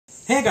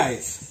Hey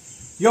guys,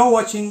 you're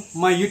watching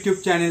my YouTube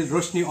channel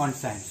Roshni on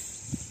Science.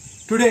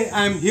 Today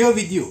I am here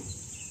with you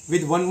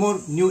with one more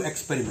new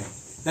experiment,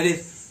 that is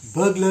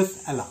Burglar's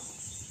Alarm.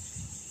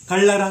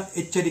 ಕಳ್ಳರ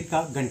ಎಚ್ಚರಿಕಾ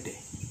ಗಂಟೆ.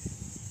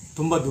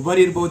 ತುಂಬಾ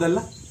ದುಬಾರಿ ಇರಬಹುದಲ್ಲ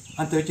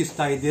ಅಂತ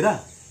ಯೋಚಿಸ್ತಾ ಇದ್ದೀರಾ?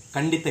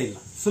 ಖಂಡಿತ ಇಲ್ಲ.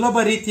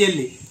 ಸುಲಭ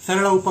ರೀತಿಯಲ್ಲಿ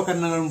ಸರಳ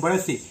ಉಪಕರಣಗಳನ್ನು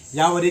ಬಳಸಿ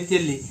ಯಾವ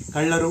ರೀತಿಯಲ್ಲಿ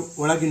ಕಳ್ಳರು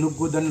ಒಳಗೆ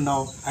ನುಗ್ಗುವುದನ್ನು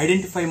ನಾವು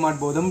ಐಡೆಂಟಿಫೈ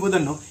ಮಾಡಬಹುದು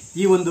ಎಂಬುದನ್ನು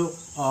ಈ ಒಂದು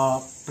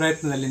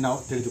ಪ್ರಯತ್ನದಲ್ಲಿ ನಾವು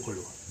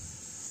ತಿಳಿದುಕೊಳ್ಳುವ.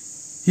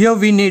 Here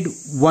we need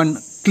one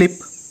clip,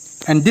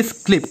 and this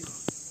clip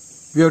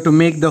we have to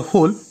make the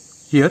hole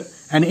here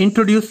and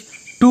introduce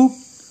two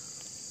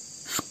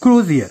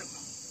screws here.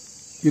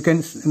 You can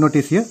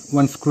notice here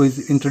one screw is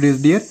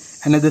introduced here,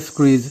 another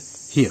screw is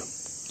here,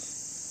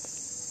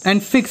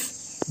 and fix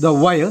the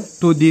wire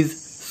to these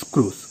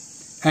screws,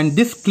 and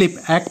this clip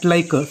act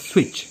like a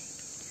switch.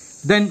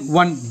 Then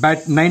one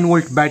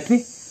 9-volt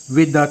battery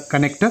with the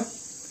connector,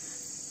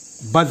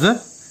 buzzer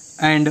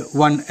and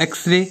one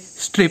X-ray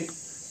strip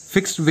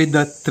fixed with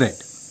the thread.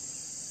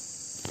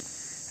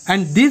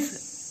 And these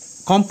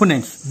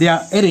components, they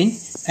are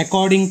arranged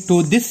according to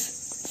this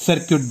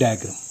circuit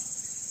diagram.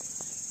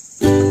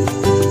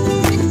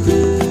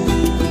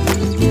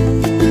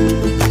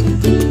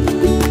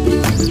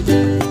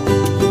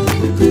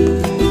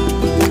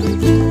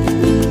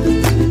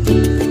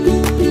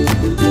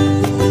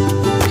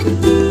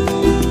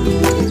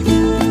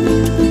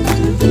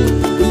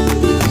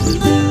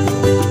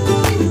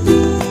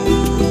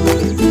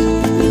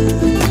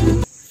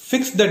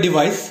 Fix the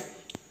device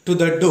to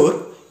the door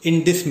in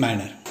this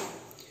manner.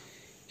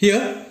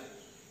 Here,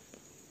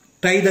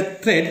 tie the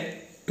thread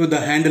to the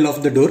handle of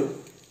the door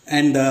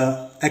and the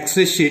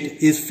X-ray sheet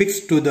is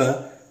fixed to the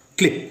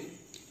clip.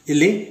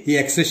 ಇಲ್ಲಿ ಈ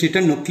X-ray sheet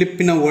ಅನ್ನು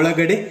ಕ್ಲಿಪ್ಪಿನ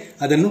ಒಳಗಡೆ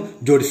ಅದನ್ನು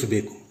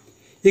ಜೋಡಿಸಬೇಕು.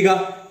 ಈಗ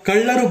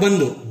ಕಳ್ಳರು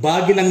ಬಂದು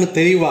ಬಾಗಿಲನ್ನು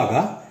ತೆರೆಯುವಾಗ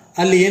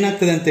ಅಲ್ಲಿ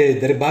ಏನಾಗ್ತದೆ ಅಂತ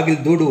ಹೇಳಿದರೆ,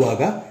 ಬಾಗಿಲು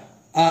ದೂಡುವಾಗ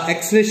ಆ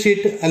X-ray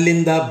sheet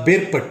ಅಲ್ಲಿಂದ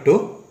ಬೇರ್ಪಟ್ಟು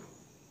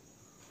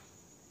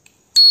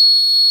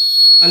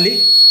ಅಲ್ಲಿ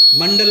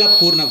ಮಂಡಲ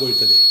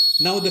ಪೂರ್ಣಗೊಳ್ಳುತ್ತದೆ.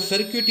 Now the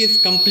circuit is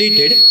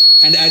completed,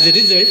 and as a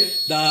result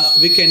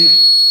we can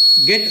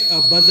get a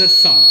buzzer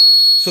sound.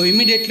 So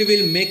immediately we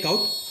will make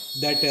out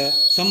that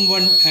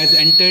someone has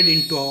entered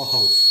into our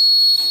house.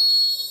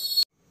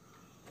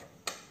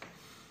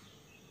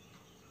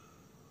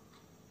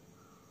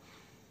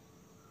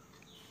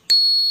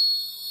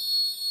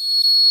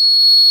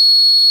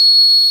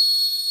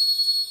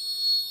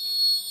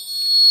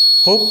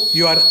 Hope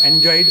you are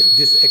enjoyed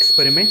this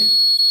experiment.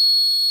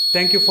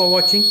 Thank you for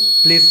watching.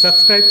 Please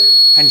subscribe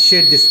and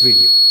share this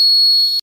video.